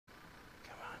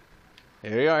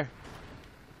Here we are.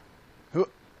 There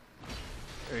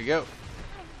we go.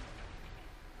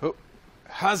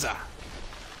 Huzzah!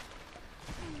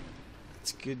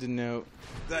 It's good to know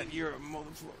that you're a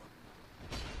motherfucker.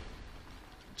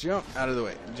 Jump out of the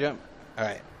way. Jump.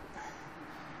 Alright.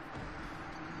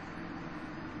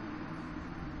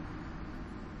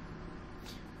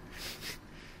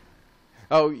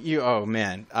 Oh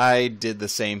man, I did the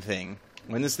same thing.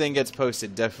 When this thing gets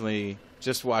posted, definitely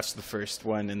just watch the first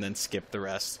one and then skip the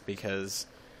rest, because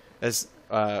as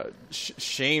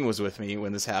Shane was with me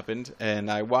when this happened,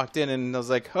 and I walked in and I was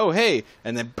like, oh hey,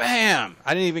 and then bam!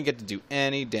 I didn't even get to do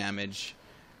any damage,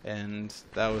 and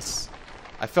that was,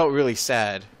 I felt really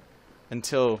sad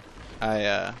until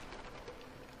I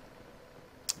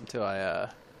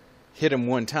hit him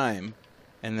one time,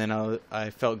 and then I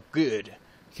felt good.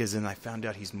 Because then I found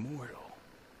out he's mortal.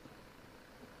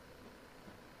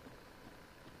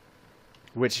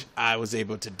 Which I was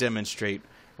able to demonstrate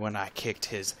when I kicked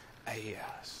his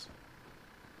ass.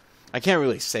 I can't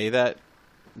really say that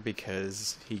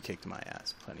because he kicked my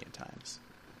ass plenty of times.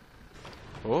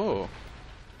 Oh.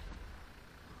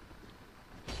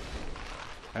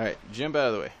 Alright, jump out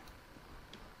of the way.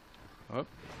 Oh.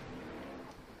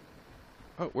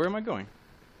 Oh, where am I going?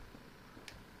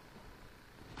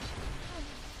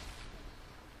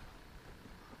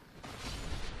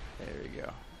 There we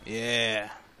go. Yeah.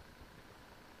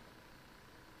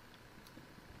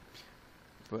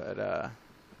 But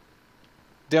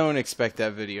don't expect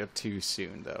that video too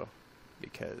soon though,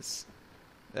 because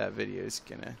that video is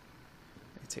gonna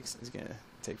it's gonna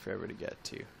take forever to get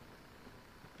to. Let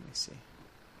me see.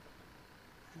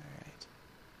 All right.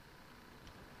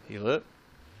 Heal up.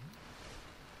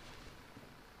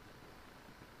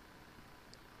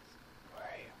 Where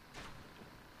are you?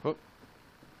 Whoop.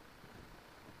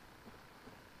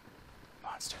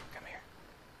 Monster, come here.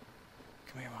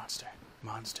 Come here, monster.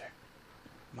 Monster.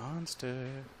 Monster.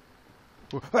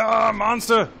 Ah,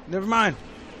 monster! Never mind.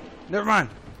 Never mind.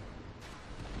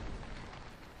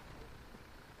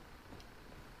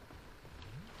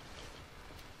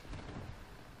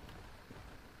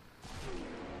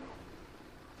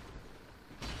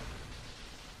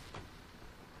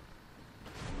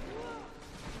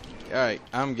 Alright,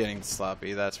 I'm getting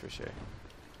sloppy, that's for sure.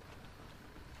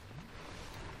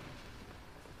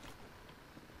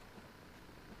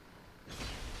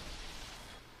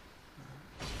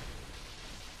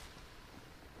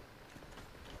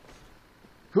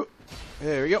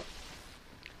 There we go.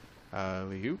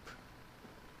 Alley-oop.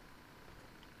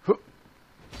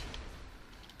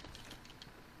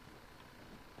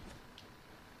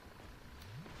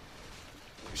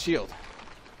 Shield.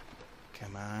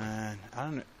 Come on. I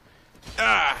don't know.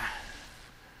 Ah!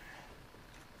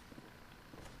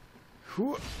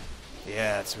 Whew.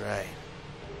 Yeah, that's right.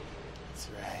 That's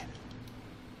right.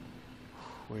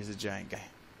 Where's the giant guy?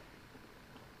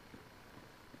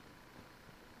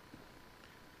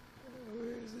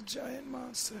 Where's the giant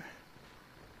monster?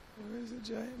 Where's the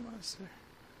giant monster?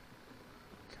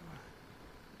 Come on.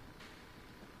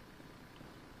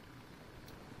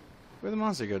 Where'd the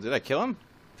monster go? Did I kill him?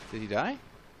 Did he die?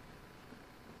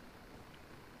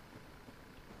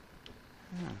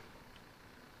 Yeah.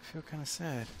 I feel kind of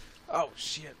sad. Oh,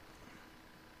 shit.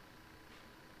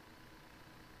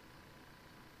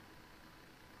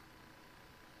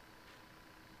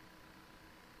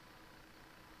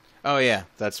 Oh yeah,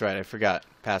 that's right. I forgot.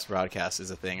 Past broadcast is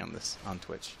a thing on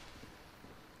Twitch.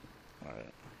 All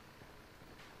right.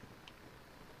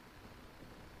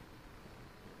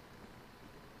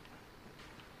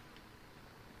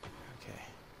 Okay.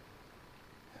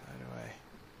 How do I?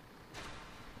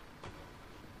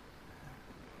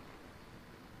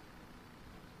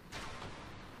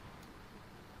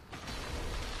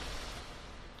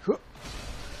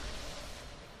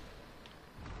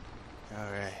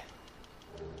 All right.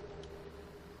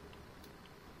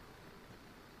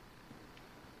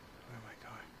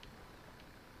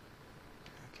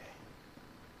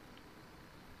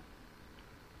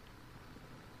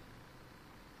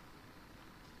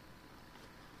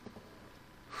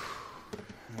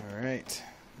 Alright,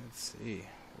 let's see,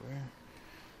 where?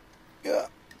 Yeah,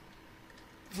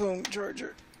 phone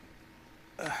charger.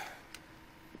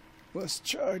 Must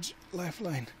charge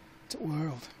lifeline to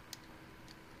world.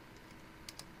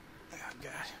 Oh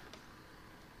God.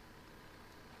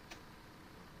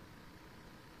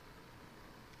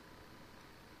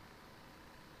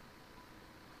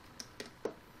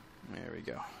 There we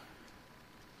go.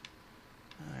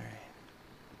 Alright.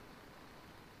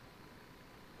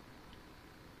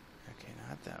 Okay,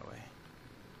 not that way.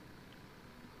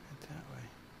 Not that way.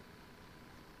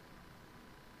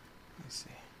 Let me see.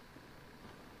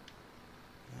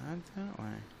 Not that way.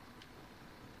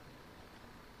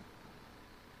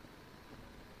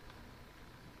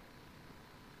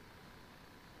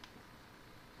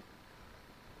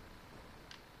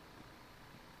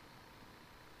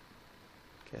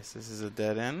 Guess this is a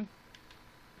dead end.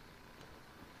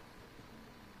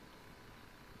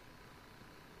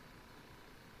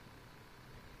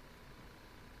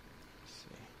 Let's see.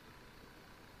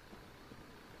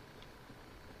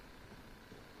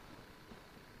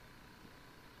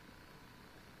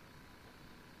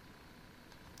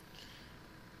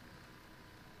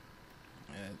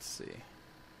 Let's see.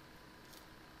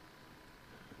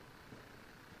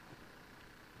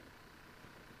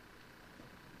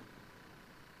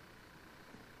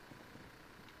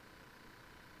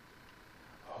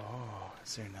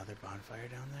 Is there another bonfire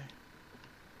down there?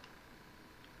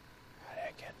 How did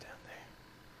I get down there?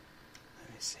 Let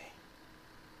me see.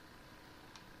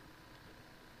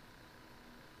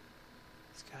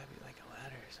 It's gotta be like a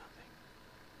ladder or something.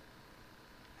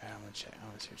 Alright, I'm gonna check. I'm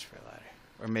gonna search for a ladder.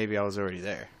 Or maybe I was already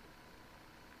there.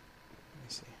 Let me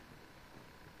see.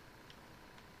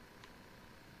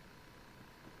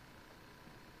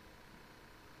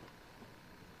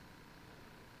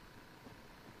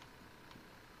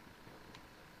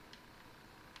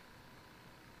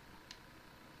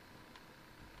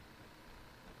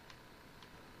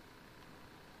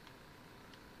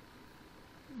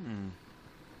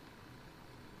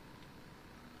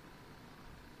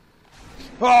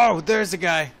 Oh, there's a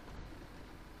guy.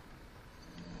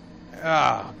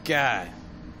 Oh, God.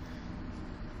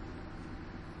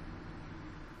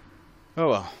 Oh,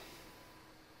 well.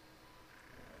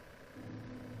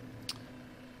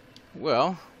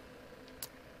 Well,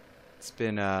 it's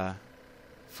been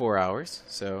 4 hours,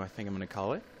 so I think I'm going to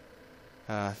call it.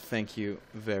 Thank you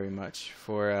very much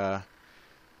for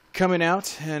coming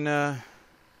out and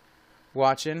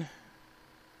watching.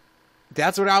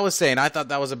 That's what I was saying. I thought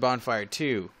that was a bonfire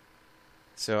too.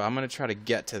 So I'm going to try to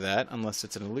get to that, unless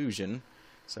it's an illusion.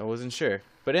 So I wasn't sure.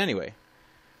 But anyway,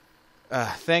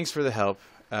 thanks for the help.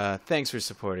 Thanks for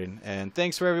supporting. And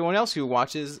thanks for everyone else who's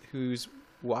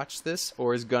watched this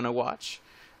or is going to watch.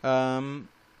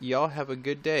 Y'all have a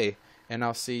good day. And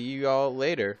I'll see you all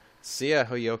later. See ya,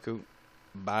 Hoyoku.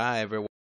 Bye, everyone.